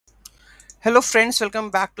Hello friends, welcome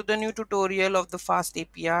back to the new tutorial of the Fast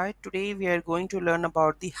API. Today we are going to learn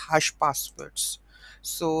about the hash passwords.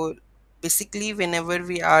 So basically whenever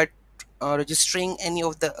we are registering any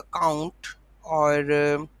of the account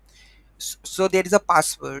or so there is a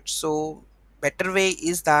password. So better way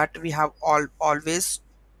is that we have always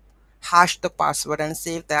hash the password and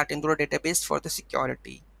save that into a database for the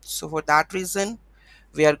security. So for that reason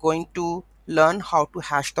we are going to learn how to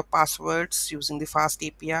hash the passwords using the Fast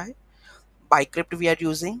API. Bcrypt we are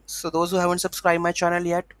using. So those who haven't subscribed my channel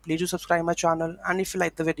yet, please do subscribe my channel, and if you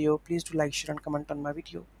like the video, please do like, share and comment on my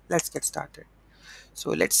video. Let's get started. So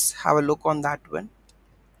let's have a look on that one.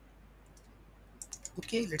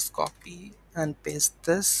 Okay, let's copy and paste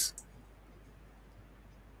this.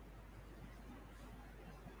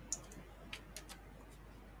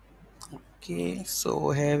 Okay, so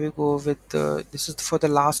here we go with this is for the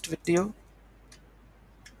last video,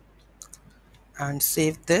 and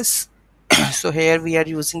save this. So here we are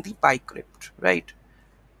using the Bcrypt, right?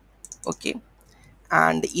 Okay,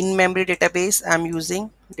 and in memory database I'm using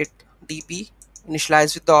db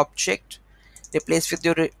initialize with the object, replace with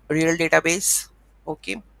your real database.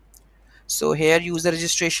 Okay, so here user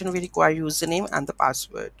registration we require username and the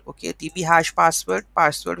password. Okay, db hash password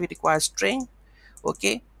we require string.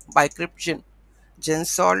 Okay, Bcrypt gen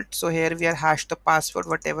so here we are hash the password,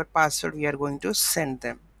 whatever password we are going to send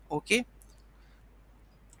them. Okay,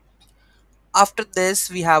 after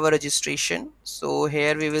this we have a registration. So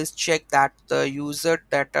here we will check that the user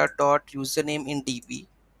data dot username in db,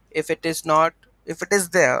 if it is not, if it is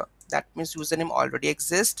there, that means username already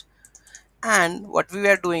exists. And what we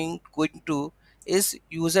are going to is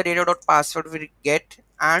user data dot password we get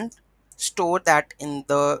and store that in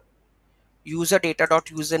the user data dot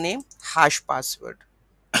username hash password.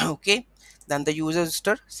 Okay, then the user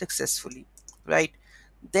register successfully, right?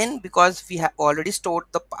 Then because we have already stored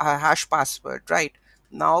the hash password, right,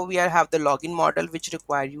 now we are have the login model which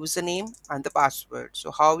require username and the password.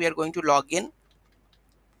 So how we are going to log in?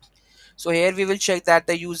 So here we will check that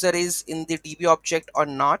the user is in the db object or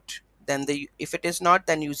not. Then the if it is not,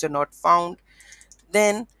 then user not found.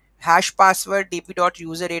 Then hash password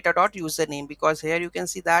db.userdata.username, because here you can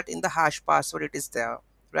see that in the hash password it is there,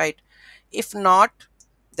 right? If not,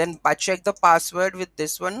 then check the password with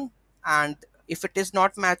this one, and if it is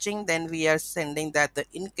not matching, then we are sending that the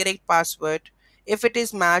incorrect password. If it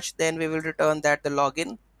is matched, then we will return that the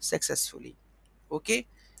login successfully. Okay,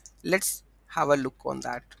 let's have a look on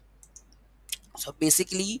that. So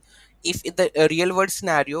basically, if in the real world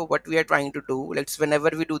scenario, what we are trying to do, let's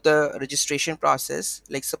whenever we do the registration process,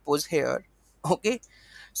 like suppose here, okay,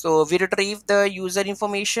 so we retrieve the user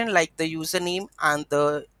information like the username and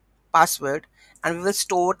the password, and we will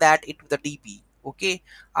store that into the db. Okay,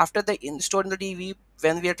 after the store in the db,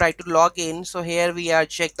 when we are trying to log in, so here we are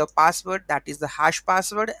check the password, that is the hash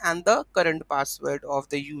password and the current password of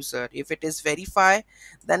the user. If it is verify,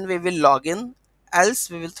 then we will log in, else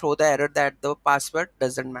we will throw the error that the password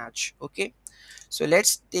doesn't match. Okay, so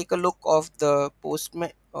let's take a look of the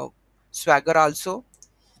swagger also.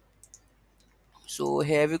 So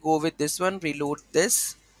here we go with this one, reload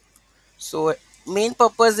this. So main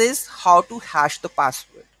purpose is how to hash the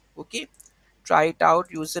password. Okay, try it out.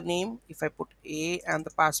 Username, if I put a and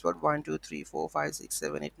the password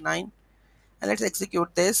 123456789, and let's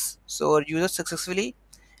execute this. So user successfully,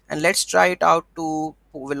 and let's try it out to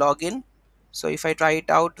login. So if I try it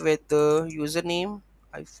out with the username,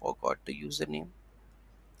 I forgot the username.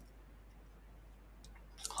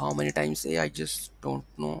 How many times I just don't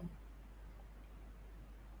know.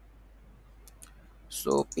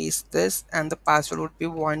 So paste this, and the password would be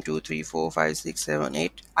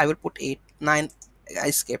 123456788. I will put 8 9. I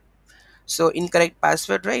skip. So incorrect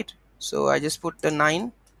password, right? So I just put the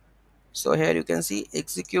 9. So here you can see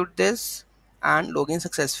execute this and login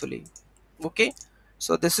successfully. Okay,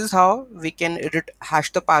 so this is how we can edit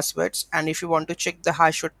hash the passwords. And if you want to check the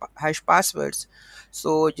hash passwords,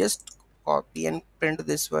 so just copy and print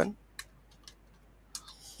this one,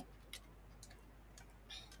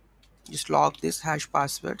 just log this hash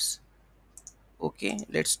passwords. Okay,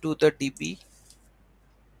 let's do the db.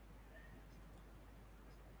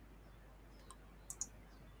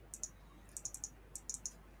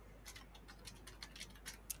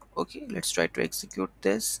 Okay, let's try to execute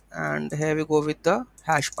this, and here we go with the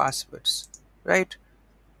hash passwords, right?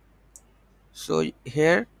 So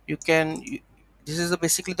here you can this is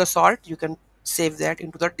basically the salt. You can save that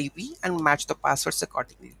into the db and match the passwords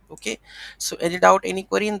accordingly. Okay, so any doubt, any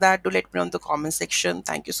query in that, do let me know in the comment section.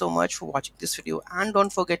 Thank you so much for watching this video, and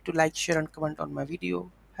don't forget to like, share and comment on my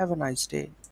video. Have a nice day.